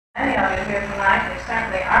many of you here tonight, we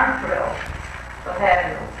certainly are thrilled to have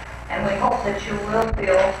you, and we hope that you will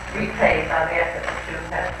feel repaid by the effort that you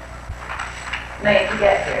have made to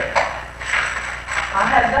get here. I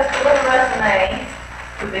have just a little resume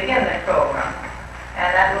to begin the program, and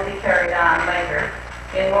that will be carried on later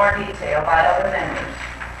in more detail by other members.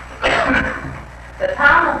 The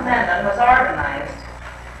town of Mendon was organized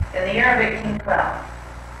in the year of 1812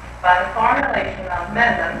 by the formulation of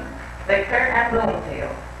Mendon, Victor, and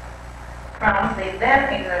Bloomfield from the then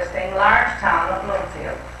existing large town of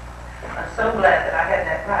Bloomfield. I'm so glad that I had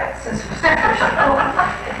that right, since we never showed.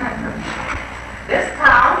 This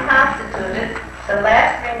town constituted the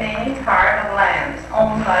last remaining part of lands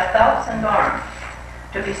owned by Phelps and Gorham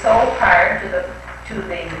to be sold prior to the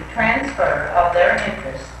transfer of their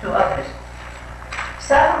interests to others.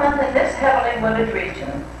 Settlement in this heavily wooded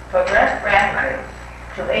region progressed rapidly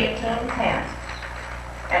to 1810,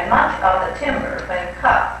 and much of the timber, when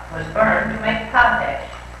cut, was burned to make potash.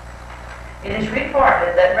 It is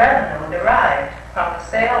reported that revenue derived from the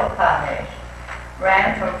sale of potash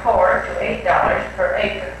ran from $4 to $8 per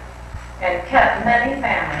acre and kept many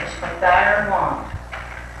families from dire want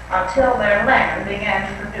until their land began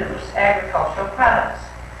to produce agricultural products.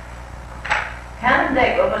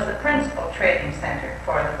 Canandaigua was the principal trading center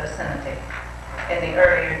for the vicinity in the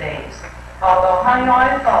earlier days, although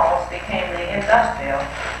Honeoye Falls became the industrial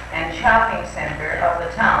and shopping center of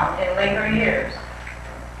the town in later years.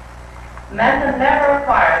 Mendon never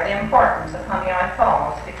acquired the importance of Honeoye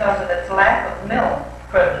Falls because of its lack of mill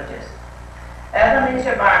privileges.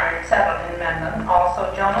 Ebenezer Barnard settled in Mendon,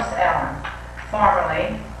 also Jonas Allen,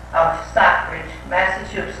 formerly of Stockbridge,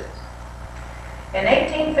 Massachusetts. In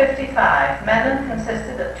 1855, Mendon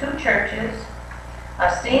consisted of 2 churches,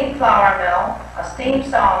 a steam flour mill, a steam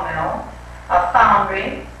sawmill, a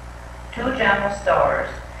foundry, 2 general stores,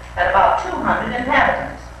 and about 200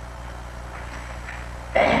 inhabitants.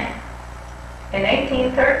 In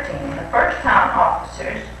 1813, the first town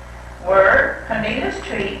officers were Cornelius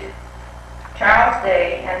Treat, Charles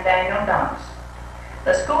Day, and Daniel Dunce.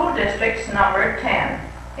 The school districts numbered 10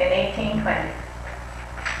 in 1820.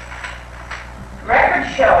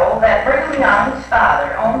 Records show that Brigham Young's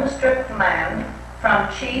father owned a strip of land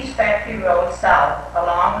from Cheese Factory Road south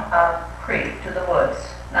along a creek to the woods,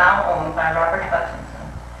 now owned by Robert Hutchinson.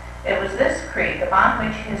 It was this creek upon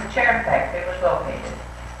which his chair factory was located.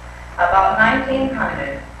 About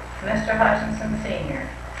 1900, Mr. Hutchinson Sr.,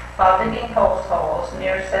 while digging post holes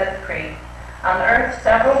near said creek, unearthed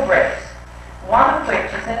several bricks, one of which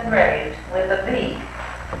is engraved with a V.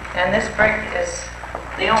 And this brick is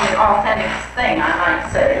the only authentic thing, I might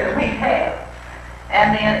say, that we have.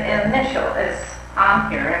 And the initial is on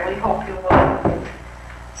here, and we hope you will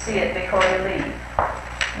see it before you leave.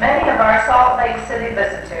 Many of our Salt Lake City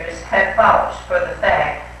visitors have vouched for the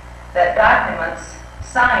fact that documents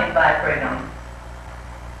signed by Brigham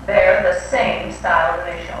bear the same styled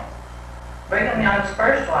initial. Brigham Young's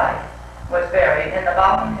first wife was buried in the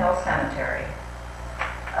Balkan Hill Cemetery,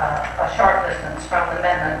 a short distance from the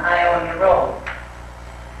Mendon, Ionia Road.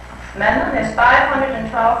 Mendon is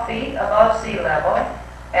 512 feet above sea level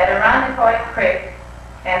at Honeoye Creek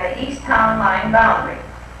and the east town line boundary,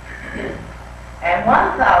 and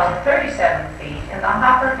 1,037 feet in the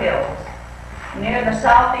Hopper Hills near the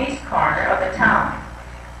southeast corner of the town.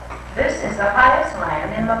 This is the highest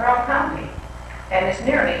land in Monroe County and is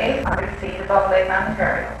nearly 800 feet above Lake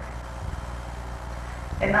Ontario.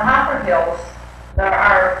 In the Hopper Hills, there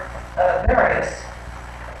are various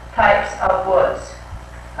types of woods,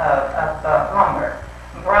 of lumber,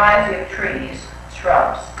 a variety of trees,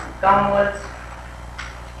 shrubs, gumwoods,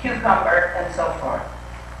 cucumber, and so forth.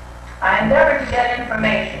 I endeavored to get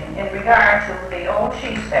information in regard to the old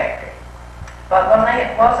cheese factory, but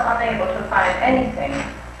was unable to find anything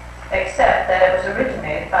except that it was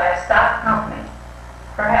originated by a stock company.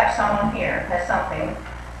 Perhaps someone here has something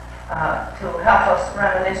to help us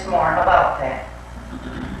reminisce more about that.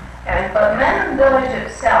 But Mendon Village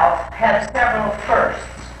itself had several firsts.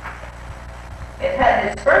 It had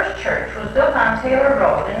its first church was built on Taylor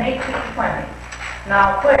Road in 1820.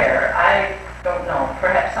 Now where, I don't know.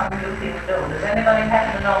 Perhaps some of you people do. Does anybody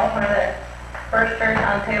happen to know where that first church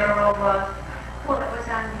on Taylor Road was? Well, it was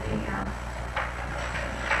on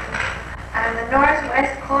the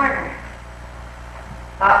northwest corner.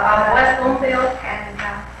 Of West Bloomfield? And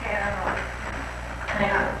Taylor Road.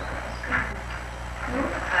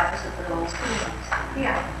 Opposite the old school.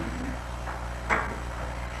 Yeah.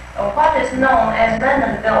 What is known as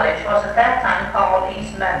Mendon Village was at that time called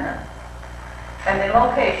East Mendon, and the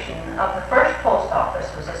location of the first post office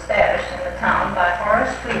was established in the town by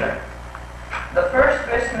Horace Wheeler. The first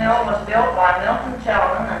grist mill was built by Milton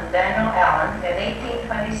Sheldon and Daniel Allen in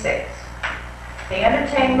 1826. The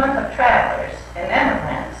entertainment of travelers and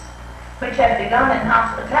emigrants, which had begun in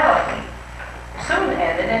hospitality, soon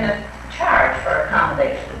ended in a charge for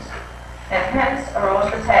accommodations, and hence arose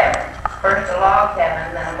the tavern, first a log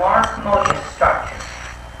cabin, then a more commodious structure.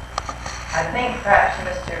 I think perhaps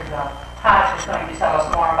Mr. Hodge is going to tell us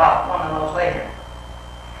more about one of those later.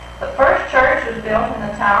 The first church was built in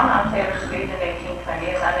the town on Taylor Street in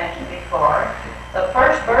 1820, as I mentioned before. The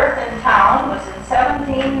first birth in town was in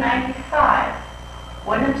 1795,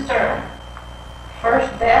 William Sterling.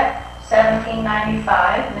 First death, 1795,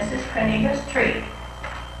 Mrs. Criniga's tree.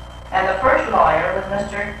 And the first lawyer was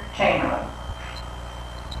Mr. Chamberlain.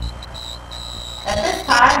 At this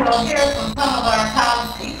time, we'll hear from some of our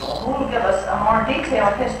townspeople who will give us a more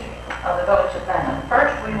detailed history of the village of Mendon.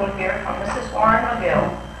 First, we will hear from Mrs. Warren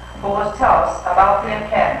McGill, who will tell us about the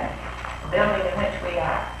academy, the building in which we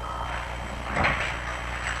are.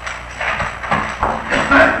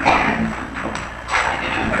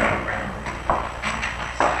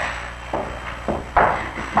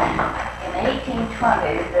 In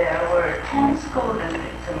 1820, there were 10 school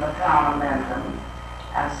districts in the town of Mendon,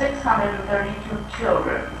 and 632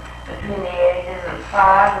 children between the ages of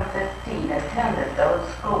 5 and 15 attended those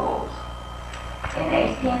schools. In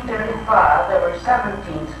 1835, there were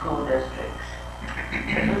 17 school districts.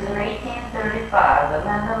 It was in 1835 the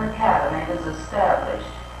Mendon Academy was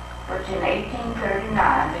established, which in 1839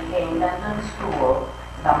 became Mendon School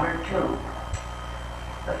No. 2.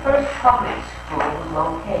 The first public school was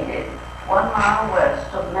located 1 mile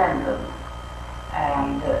west of Mendon,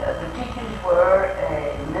 and the teachers were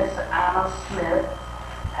Miss Anna Smith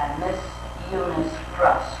and Miss Eunice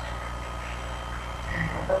Rust.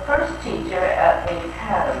 The first teacher at the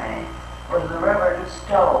academy was the Reverend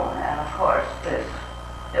Stone, and of course this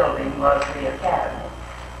building was the academy.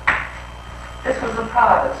 This was a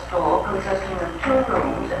private school consisting of 2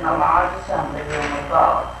 rooms and a large assembly room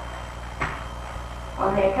above.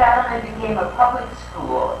 When the academy became a public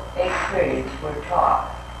school, 8 grades were taught,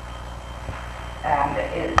 and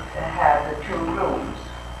it had the 2 rooms.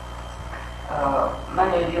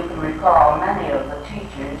 Many of you can recall many of the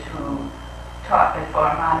teachers who taught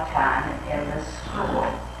before my time in this school.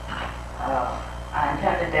 I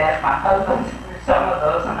intended to ask my husband for some of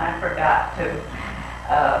those, and I forgot to.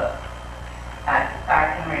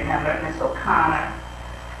 I can remember Miss O'Connor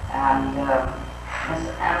and Miss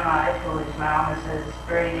Enright, who is now Mrs.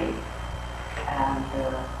 Brady, and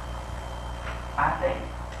I think,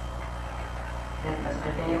 did Mr.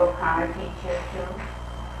 Dave O'Connor teach here too?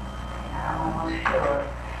 I'm almost sure.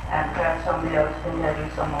 And perhaps somebody else can tell you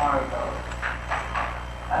some more of those.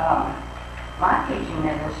 My teaching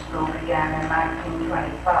in this school began in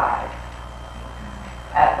 1925.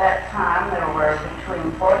 At that time, there were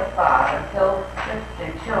between 45 and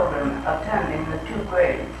 50 children attending the 2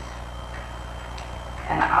 grades.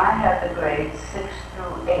 And I had the grades 6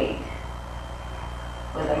 through 8,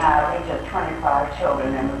 with an average of 25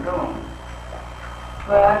 children in the room.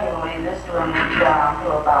 Gradually, this dwindled down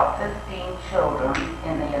to about 15 children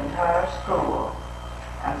in the entire school,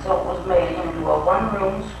 and so it was made into a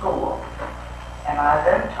 1-room school, and I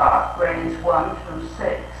then taught grades 1 through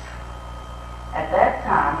 6. At that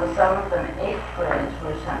time, the 7th and 8th grades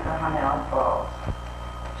were sent to Honeoye Falls.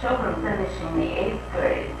 Children finishing the 8th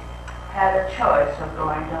grade had a choice of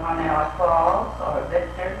going to Honeoye Falls or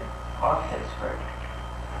Victor or Pittsburgh.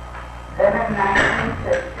 Then in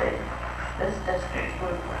 1950, this district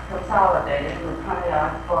was consolidated with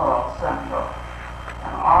Honeoye Falls Central,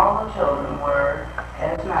 and all the children were,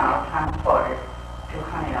 as now, transported to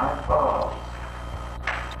Honeoye Falls.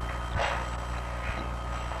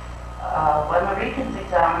 When the Regents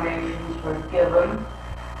examinations were given,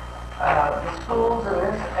 the schools in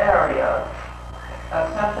this area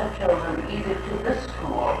sent their children either to this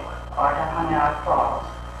school or to Honeoye Falls,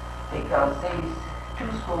 because these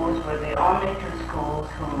 2 schools were the only 2 schools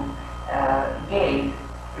who gave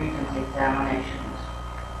Regents examinations.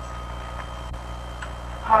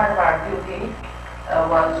 Part of our duty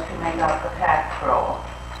was to make out the tax roll,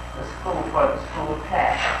 the school for the school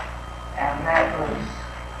tax, and that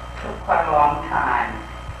took quite a long time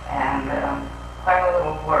and quite a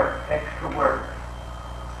little work, extra work.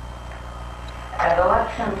 At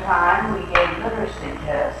election time, we gave literacy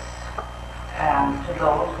tests to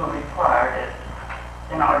those who required it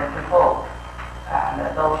in order to vote. And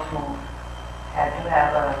those who had to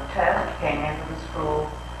have a test came into the school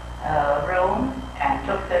room and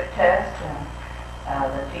took their test, and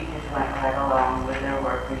the teachers went right along with their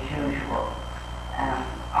work as usual. And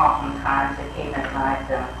oftentimes they came at night,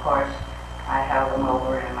 and of course I held them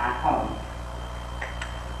over in my home.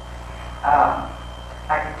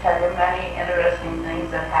 tell you many interesting things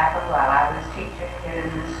that happened while I was teacher here in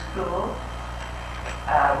this school.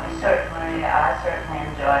 I certainly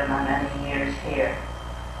enjoyed my many years here.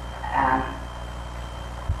 And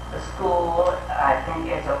the school, I think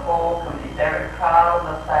as a whole, can be very proud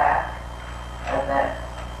of the fact that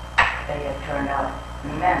they have turned out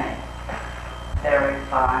many very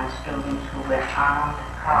fine students who went on to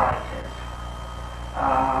colleges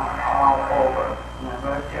all over.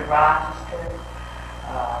 University of Rochester,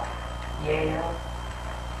 Yale.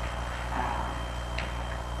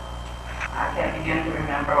 I can't begin to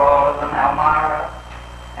remember all of them, Elmira,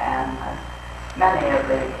 and many of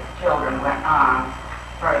the children went on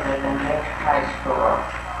further than their high school.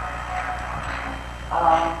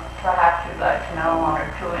 Perhaps you'd like to know one or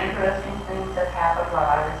two interesting things that happened while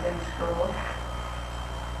I was in school.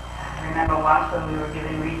 I remember once when we were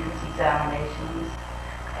giving Regents examinations,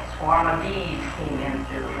 a swarm of bees came in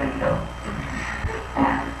through the window.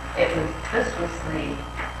 And this was the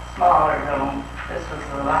smaller room, this was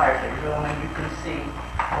the larger room, and you could see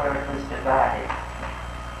where it was divided.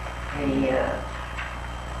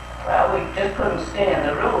 Well, we just couldn't stay in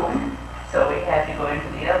the room, so we had to go into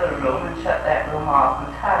the other room and shut that room off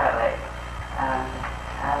entirely. And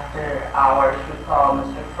after hours, we called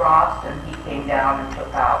Mr. Frost, and he came down and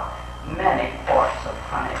took out many quarts of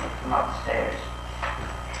honey from upstairs.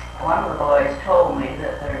 One of the boys told me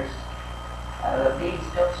that the bees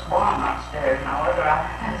still swarm upstairs. Now, whether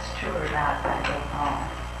that's true or not, I don't know.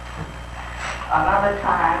 Another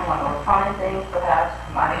time, one of the funny things perhaps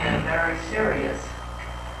might have been very serious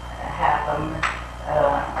happened.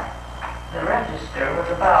 The register was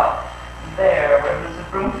about there where Mrs.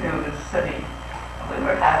 Broomfield was sitting. We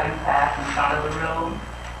were having class in front of the room,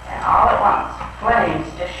 and all at once, flames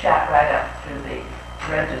just shot right up through the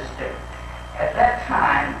register. At that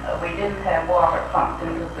time, we didn't have water pumped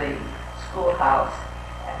into the schoolhouse,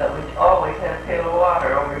 but we always had a pail of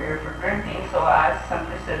water over here for drinking, so I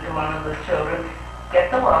simply said to one of the children, "Get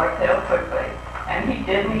the water pail quickly." And he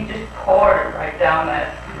did, and he just poured it right down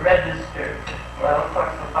that register. Well, of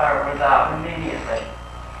course, the fire was out immediately.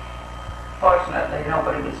 Fortunately,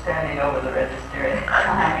 nobody was standing over the register at the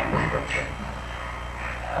time.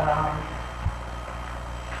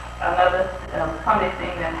 Another funny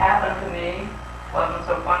thing that happened to me, wasn't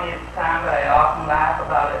so funny at the time, but I often laugh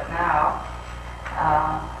about it now.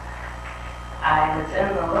 I was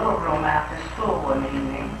in the little room after school one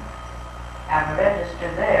evening, and the register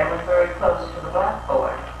there was very close to the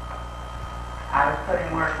blackboard. I was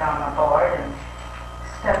putting work on the board and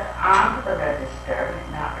stepped onto the register,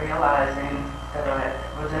 not realizing that there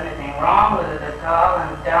was anything wrong with it at all,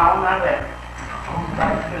 and down I went,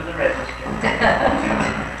 right through the register.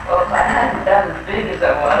 Well, if I hadn't done as big as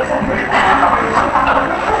I was, I would have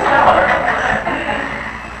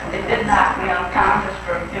It did knock me unconscious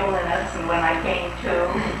for a few minutes, and when I came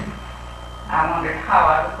to, I wondered how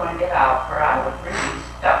I was going to get out, for I was really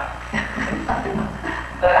stuck.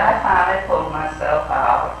 But I finally pulled myself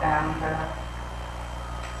out and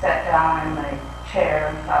sat down in the chair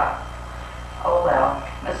and thought, oh well,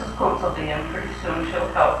 Mrs. Kuntz will be in pretty soon,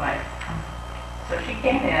 she'll help me. So she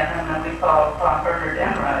came in, and then we called upon Bernard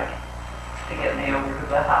Enright to get me over to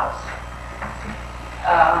the house.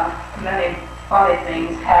 Many funny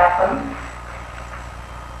things happened.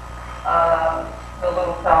 The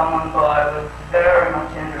little Thelman boy was very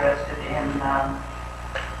much interested in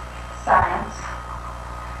science,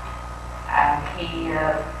 and he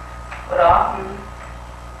would often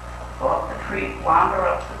go up the creek, wander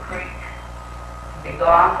up the creek, be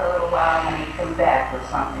gone for a little while, and he'd come back with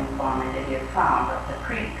something for me that he had found up the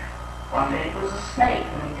creek. One day it was a snake,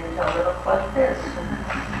 and he did tell it looked like this.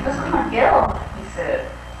 "Mrs. McGill," he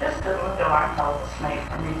said, "just in the door and held the snake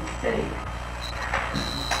for me to see."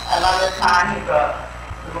 Another time he brought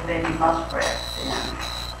little baby muskrats in.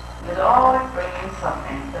 He was always bringing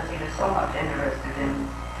something because he was so much interested in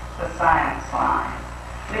the science line.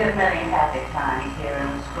 We had many happy times here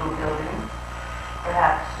in the school building.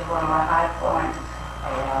 Perhaps one of the high points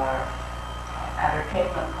of our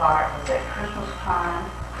entertainment part was at Christmas time,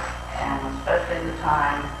 and especially the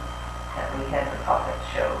time that we had the puppet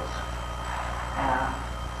shows.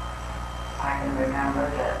 I can remember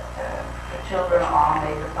that the children all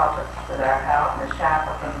made the puppets with our help. Miss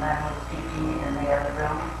Shackleton then was teaching in the other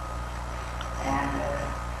room, and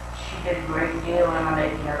she did a great deal in the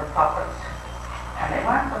making of the puppets. And they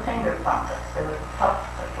weren't the finger puppets, they were the puppets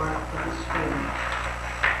that worked with the students.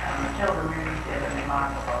 And the children really did a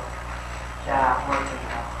remarkable job working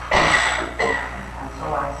them. And so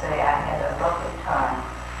I say I had a lovely time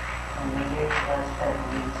in the years that I spent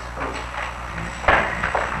in school.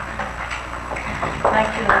 Thank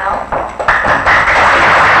you, Mel.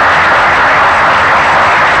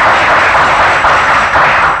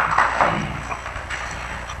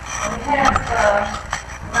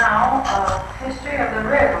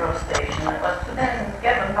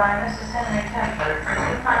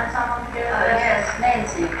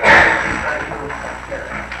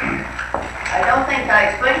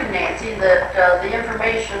 that the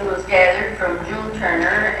information was gathered from June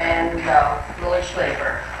Turner and Lily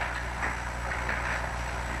Schlafer.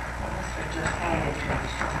 Just handed to us.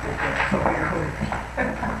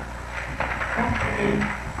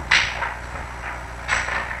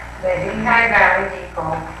 The Lehigh Valley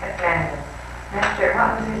Depot at Mendon. Mr.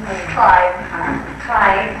 What was his name?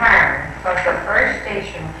 Clyde Harmon was the first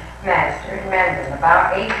station master in Mendon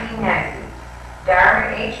about 1890.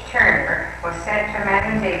 Darwin H. Turner was sent to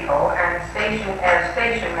Mendon Depot and as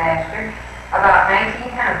station master about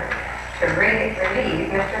 1900 to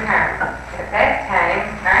relieve Mr. Harmon. At that time,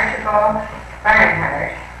 Archibald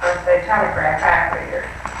Barnhart was the telegraph operator.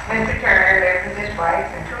 Mr. Turner lived with his wife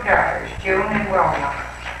and two daughters, June and Wilma.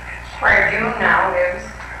 Where June now lives.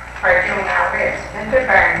 Mr.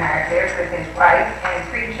 Barnhart lived with his wife and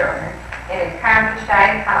three children in a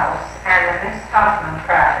cottage-type house on the Miss Hoffman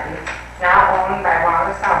property, now owned by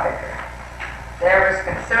Wallace Albecker. There was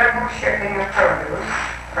considerable shipping of produce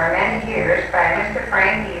for many years by Mr.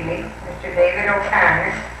 Frank Ely, Mr. David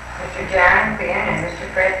O'Connor, Mr. John Quinn, and Mr.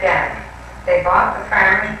 Fred Dunn. They bought the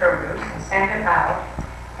farmer's produce and sent it out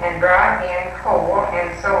and brought in coal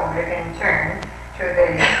and sold it in turn to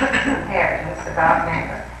the inhabitants about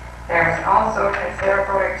Mendon. There was also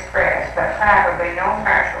considerable express, but probably no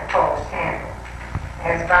partial post handled.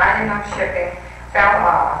 As volume of shipping fell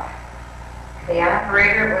off, the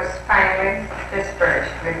operator was finally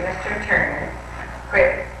dispersed with Mr. Turner,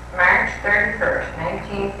 quit March 31st,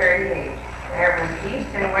 1938. There was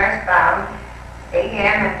east and westbound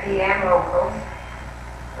AM and PM locals,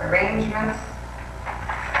 arrangements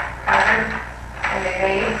covered and they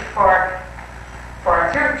made for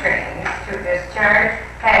through trains to discharge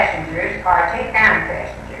passengers or take on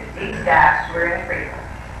passengers. These stops were infrequent.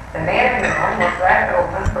 The mail room was left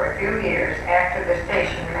open for a few years after the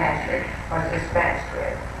station master was dispensed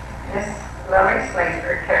with. Miss Lily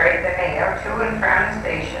Schlafer carried the mail to and from the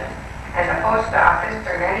station and the post office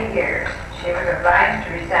for many years. She was obliged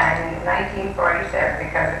to resign in 1947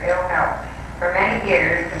 because of ill health. For many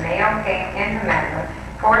years, the mail came into Mendon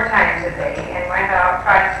 4 times a day and went out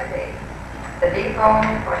twice a day. The depot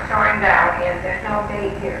was torn down, and there's no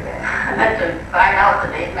date here then. I meant to find out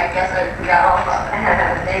the date, and I guess I forgot all about it.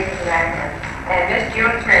 And Miss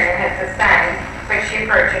June Turner has a sign which she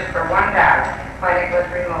purchased for $1 when it was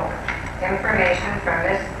removed. Information from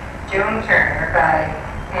Miss June Turner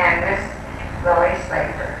and Miss Lily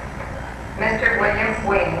Schlafer. Mr. William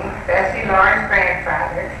Wing, Bessie Laura's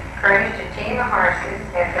grandfather, furnished a team of horses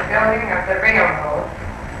at the building of the railroad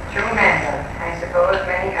through Mendon. I suppose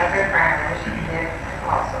many other farmers did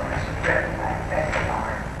also. This was written by Bessie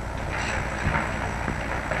Laura.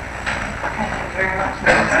 Thank you very much.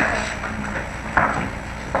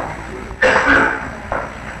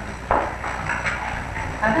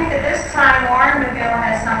 I think at this time Warren McGill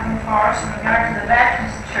has something for us in regard to the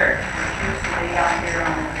Baptist Church, which used to be out here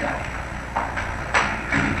on the hill.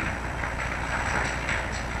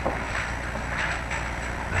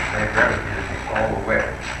 They very busy all the way.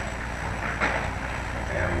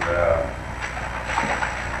 And their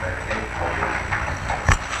capable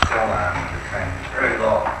still on the train very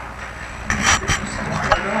low.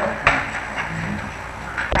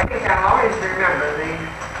 I think I always remember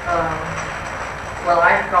well,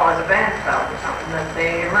 I call it a bandstand or something, that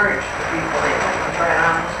they emerged the people they was right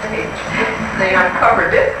on the stage. They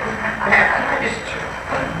uncovered it. I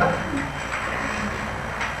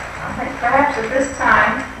think perhaps at this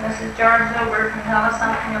time, Mrs. George Zilbert can tell us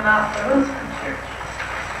something about the Lutheran Church.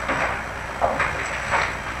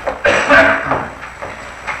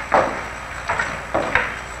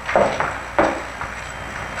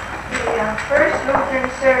 The first Lutheran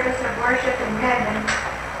service of worship in Mendon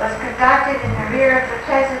was conducted in the rear of the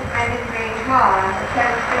Pleasant Mendon Grange Hall on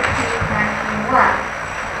September 15, 1901.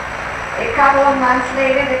 A couple of months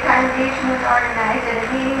later, the congregation was organized at a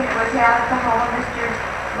meeting that was held at the home of Mr.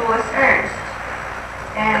 Louis Ernst.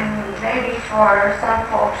 And maybe for some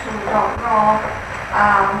folks who don't know,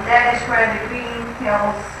 that is where the Green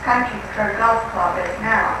Hills Country Golf Club is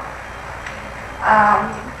now.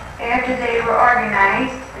 After they were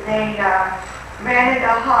organized, they rented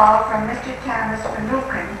a hall from Mr. Thomas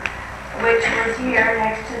Finucane, which was here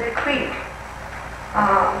next to the creek,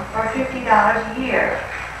 for $50 a year.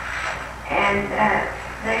 And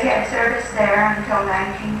they had service there until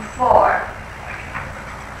 1904.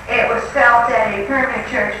 It was felt that a permanent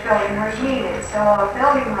church building was needed, so a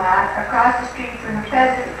building lot across the street from the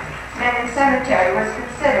present Mendon Cemetery was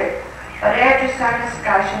considered. But after some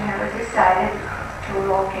discussion, it was decided to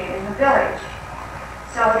locate in the village.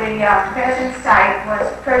 So the present site was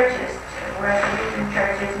purchased where the Lutheran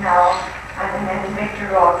Church is now on the Mendon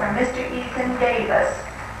Victor Road from Mr. Ethan Davis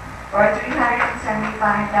for $300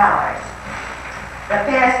 The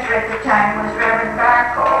pastor at the time was Reverend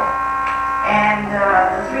Barco, and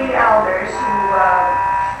the three elders who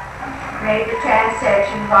made the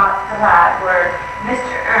transaction, bought the lot, were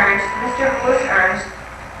Mr. Ernst, Mr. Louis Ernst,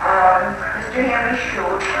 Mr. Henry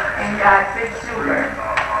Schultz, and Gottfried Zuber.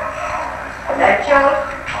 The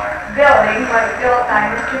church building was built by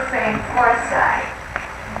Mr. Frank Forsyth.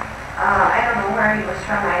 I don't know where he was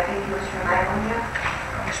from. I think he was from Ionia.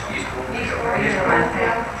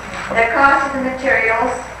 The cost of the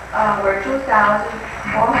materials were $2,419.31.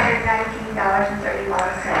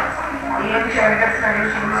 The interior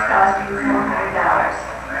furnishings costing $400.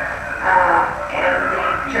 And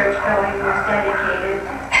the church building was dedicated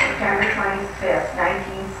September 25th,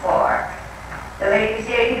 1904. The Ladies'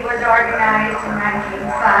 Aid was organized in 1905,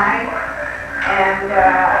 and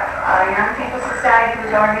Young People's Society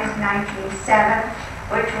was organized in 1907,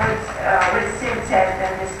 which since has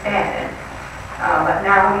been disbanded. But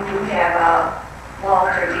now we do have a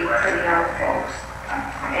Walter League for the young folks,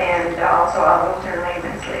 and also a Lutheran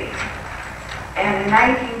Layman's League. And in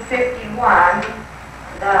 1951,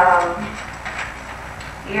 the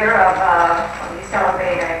year of when we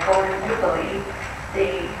celebrate our Golden Jubilee,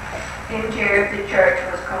 the interior of the church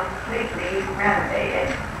was completely renovated.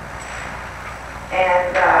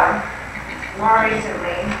 And more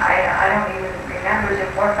recently, I don't even remember, it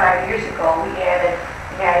was 4 or 5 years ago, we added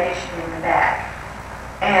the addition in the back.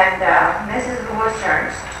 And Mrs. Louis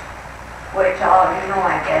Ernst, which all of you know,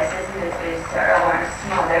 I guess, is Earl Ernst's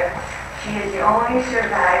mother, she is the only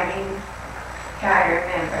surviving charter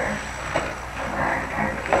member of our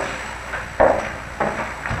congregation.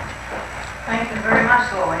 Thank you very much,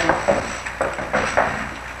 Lillian.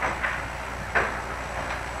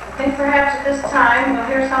 I think perhaps at this time we'll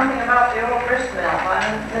hear something about the old grist mill by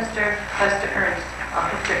Mr. Lester Ernst of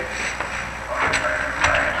the church.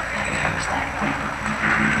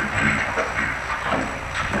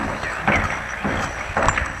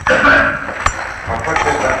 I'll put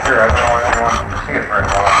this up here. I don't know if anyone can see it very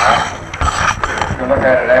well now. You can look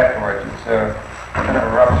at it afterwards. It's kind of a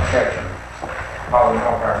rough sketch of how the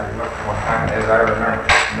mill property looked at one time, as I remember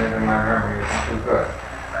it. Maybe my memory isn't too good.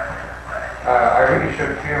 I really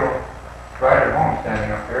should feel right at home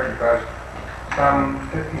standing up here because some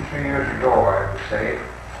 53 years ago, I would say,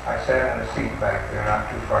 I sat in a seat back there, not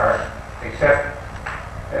too far, except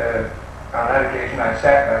on that occasion I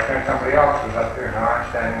sat back there and somebody else was up there. Now I'm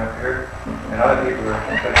standing up here and other people are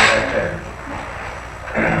sitting back there.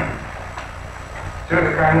 Through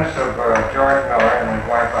the kindness of George Miller and his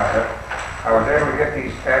wife Ida, I was able to get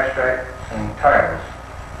these abstracts and titles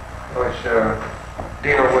which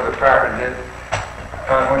deal with the property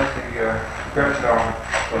on which the grist mill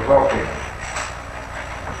was located.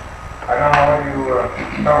 I don't know whether you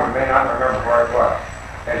some may not remember where it was.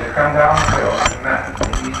 As you come down the hill to Mendon, the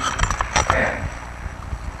east end,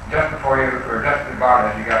 just before you, or just about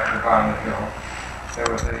as you got to the bottom of the hill, there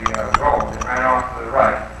was a road that ran off to the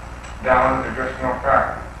right down to the grist mill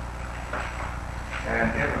property. And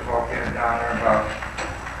it was located down there about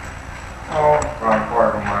a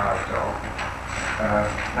quarter of a mile or so,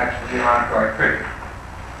 next to the Honeoye Creek.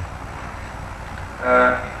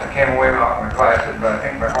 I came away without my glasses, but I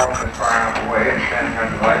think by holding this far enough away and standing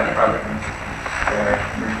under the light, I probably can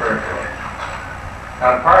refer to it.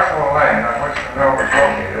 Now, the parcel of land on which the mill was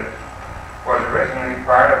located was originally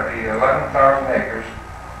part of the 11,000 acres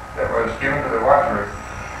that was given to the Wadsworth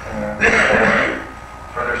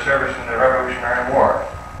for their service in the Revolutionary War.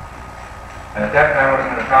 And at that time it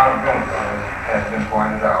was in the town of Boonville, as has been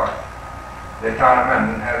pointed out. The town of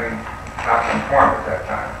Mendon having not been formed at that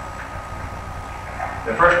time.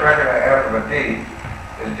 The first record I have of a deed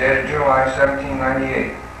is dated July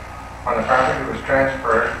 1798, when the property was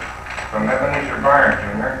transferred from Ebenezer Byron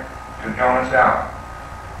Jr. to Jonas Allen.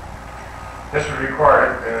 This was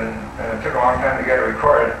recorded, and it took a long time to get it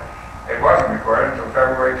recorded. It wasn't recorded until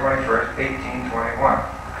February 21st, 1821.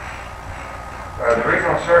 The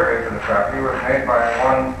regional survey for the property was made by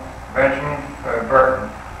one Benjamin Burton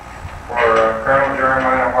for Colonel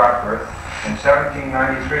Jeremiah Wadsworth in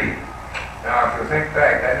 1793. Now, if you think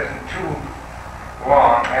back, that isn't too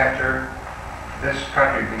long after this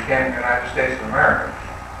country became the United States of America.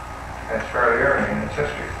 That's fairly early in its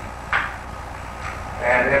history.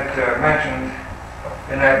 And it mentioned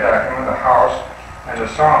in that document the house and the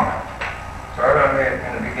sawmill. So evidently,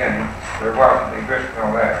 in the beginning, there wasn't a grist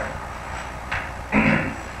mill there.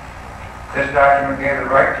 This document gave the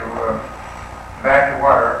right to back the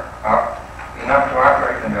water up enough to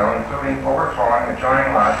operate the mill, including overflowing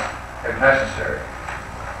adjoining lots if necessary.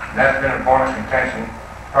 And that's been a point of contention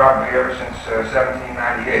probably ever since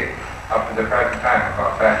 1798 up to the present time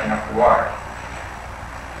about backing up the water.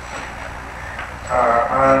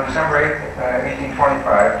 On December 8,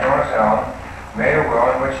 1825, Jonas Allen made a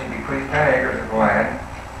will in which he bequeathed 10 acres of land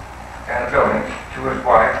and the buildings to his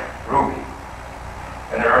wife, Ruby.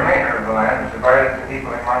 And the remainder of the land was divided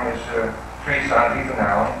equally among his 3 sons, Ethan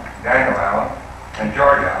Allen, Daniel Allen, and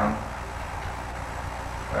George Allen.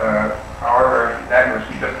 However, that was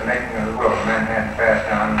just the making of the will. The men hadn't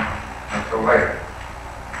passed on until later.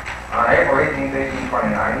 On April 18,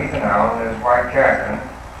 1829, Ethan Allen and his wife, Catherine,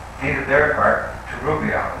 deeded their part to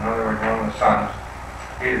Ruby Allen. In other words, one of the sons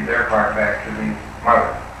deeded their part back to the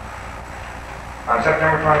mother. On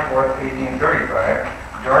September 24, 1835,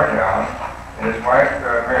 George Allen and his wife,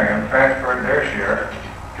 Miriam, transferred their share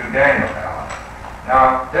to Daniel Allen.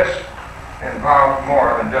 Now, this involved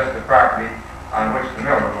more than just the property on which the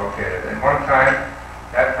mill was located. At one time,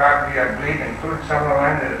 that property, I believe, included some of the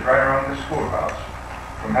land that is right around the schoolhouse.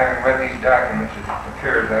 From having read these documents, it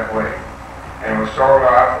appears that way. And it was sold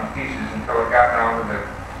off in pieces until it got down to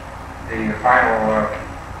the final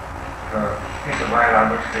piece of land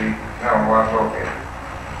on which the mill was located.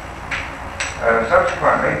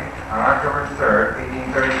 Subsequently, on October 3rd,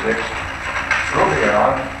 1836, Ruby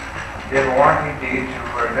Allen gave a warranty deed to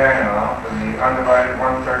Daniel Allen for the undivided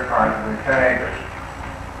 1/3 part of the 10 acres,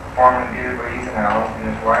 formerly deeded by Ethan Allen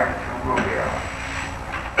and his wife to Ruby Allen.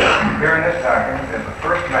 Here in this document is the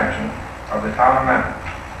first mention of the town of Mendon.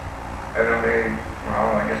 Evidently,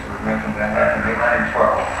 well, I guess it was mentioned that happened in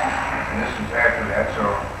 1812, and this is after that, so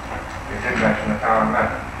it did mention the town of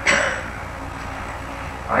Mendon.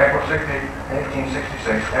 On April 16,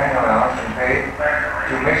 1866, Daniel Allen conveyed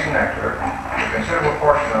to Mason Nectar a considerable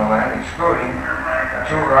portion of the land, excluding a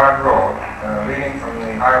 2-rod road leading from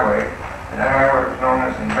the highway, and that highway was known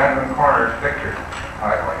as the Mendon Corners Victor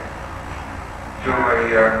Highway, to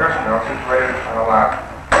a grist mill situated on a lot,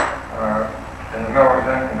 and the mill was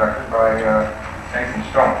then conducted by Nathan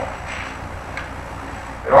Stone.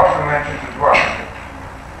 It also mentions as well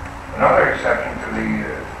another exception to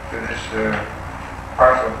this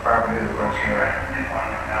parcel of property that was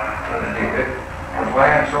deeded was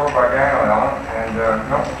land sold by Daniel Allen and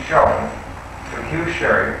Milton Sheldon to Hugh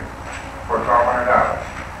Sherry for $1,200.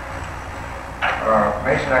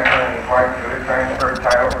 Mason Nectar and his wife Judy transferred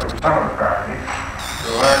title to some of the property to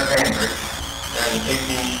Leonard Cambridge in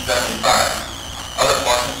 1875. Other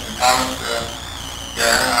portions to Thomas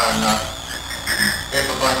Garner on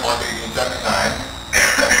April 24, 1879,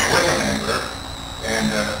 to William Engler,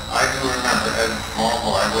 and I do remember as a small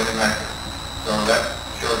boy William Engler, so that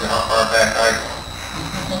shows you how far back I go.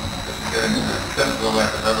 This is getting into the typical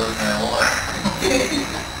evolutionary life.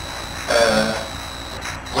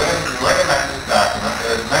 William Engler's document,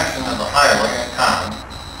 there is mention of the highway and common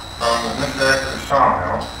from Mr. Exeter's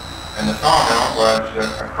sawmill, and the sawmill was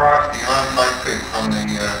across the Honeoye Creek from the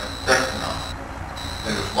grist mill.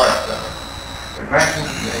 It was west of it. It mentions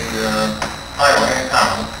the highway and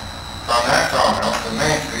common from that sawmill to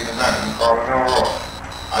Main Street in Mendon called the Mill Road.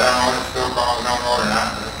 I don't know if it's still called the Mill Road or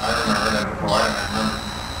not, but I remember that before, and I remember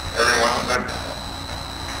everyone who lived in it.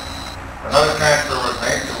 Another transfer was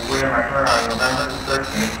made to William Engler on November 13,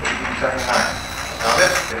 1879. Now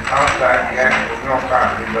this is outside the actual mill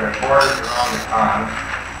property, but it borders around the pond,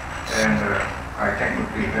 and I think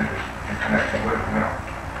would be of interest in connection with the mill.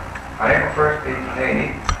 On April 1st,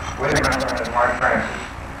 1880, William Engler and his wife Frances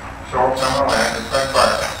sold some of the land to Fred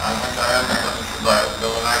Bartlett, on which I remember Mr. Bartlett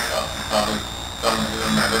built an ice house. Probably some of you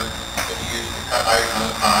remember that he used to cut ice on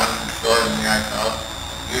the pond and store it in the ice house,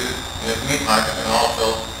 use it in his meat market, and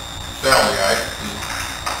also sell the ice to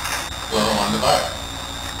little one to buy it.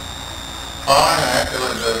 Following that, there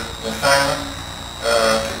was an assignment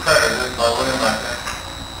accredited by William Engler,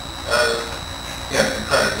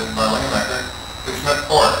 accredited by William Engler to Smith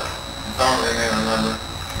Porter. And some of you may remember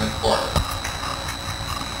Smith Porter.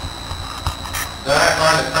 Then I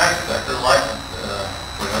find the tax sector licensed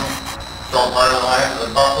William sold part of the land to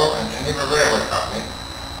the Buffalo and Geneva Railway Company,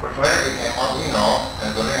 which later became what we know as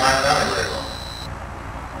the Lehigh Valley Railroad.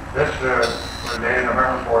 This was dated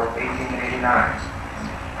November 4th, 1889.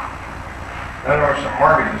 Then there were some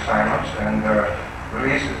mortgage assignments and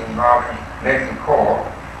releases involving Nathan Cole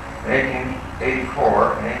in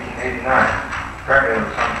 1884 and 1889. Apparently there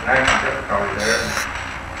was some financial difficulty there and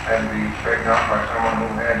had to be straightened out by someone who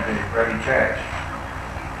had the ready cash.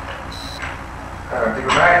 To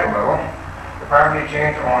go back a little, the property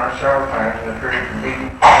changed owners several times in the period from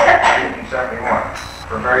 1870 to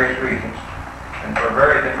 1871 for various reasons and for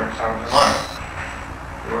very different sums of money.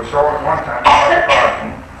 It was sold at one time without caution,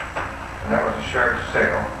 and that was a shared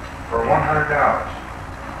sale, for $100.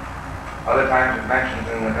 Other times it mentions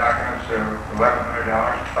in the documents $1,100,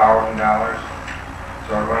 $1,000,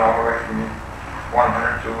 so it went all the way from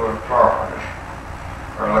 100 to 1,200.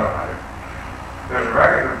 or 1100. There's a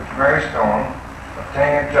record of Mary Stone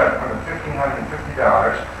obtaining a judgment of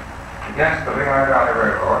 $1,550 against the Lehigh Valley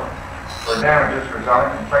Railroad for damages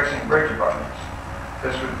resulting from placing bridge abutments.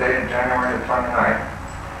 This was dated January the 29th,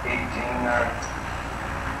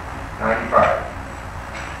 1895.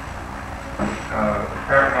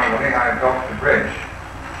 Apparently when the Lehigh built the bridge,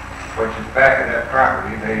 which is back of that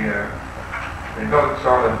property, they built it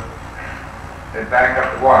so that they backed up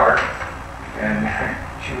the water, and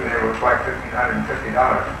she was able to collect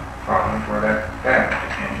 $1,550 from them for that damage.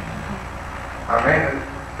 On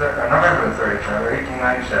November the 33rd,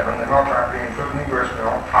 1897, the mill property, including the grist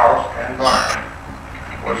mill, house, and barn,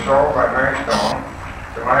 was sold by Mary Stone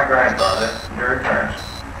to my grandfather, Jerry Prince,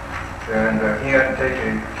 and he had to take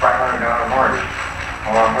a $500 mortgage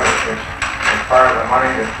along with it, which was part of the money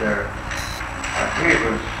that I believe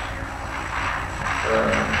was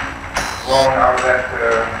loaned out of that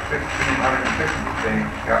 $1,550 they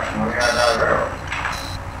got from the Lehigh Valley Railroad.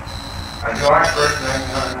 On July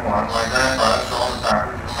 1st, 1901, my grandfather sold the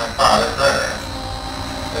property to my father's brother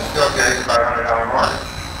and still carries a $500 mortgage.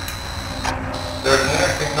 There's an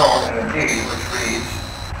interesting note in the deed which reads,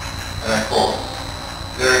 and I quote,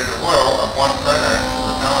 "There is a will of one President of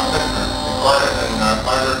the town of Pittsburgh recorded in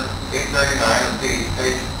Letter 839 of deed,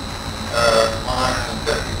 page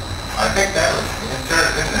 150. I think that was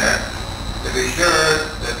inserted in there to be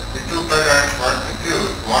sure that the two Presidents weren't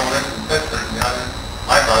confused. One lived in Pittsburgh and the other,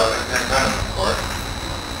 my father lived in Mendon, of course.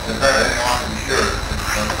 And the President didn't want to be sure that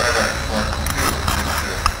the Presidents weren't confused to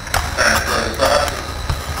transfer the property.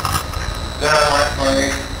 Then on March 28,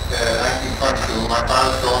 1922, my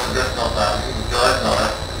father sold the grist mill property to George Miller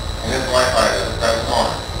and his wife Ida, the present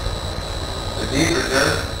owner. The deed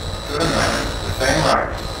reserves to the members the same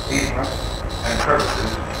rights, easements, and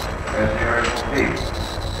privileges as the original deed.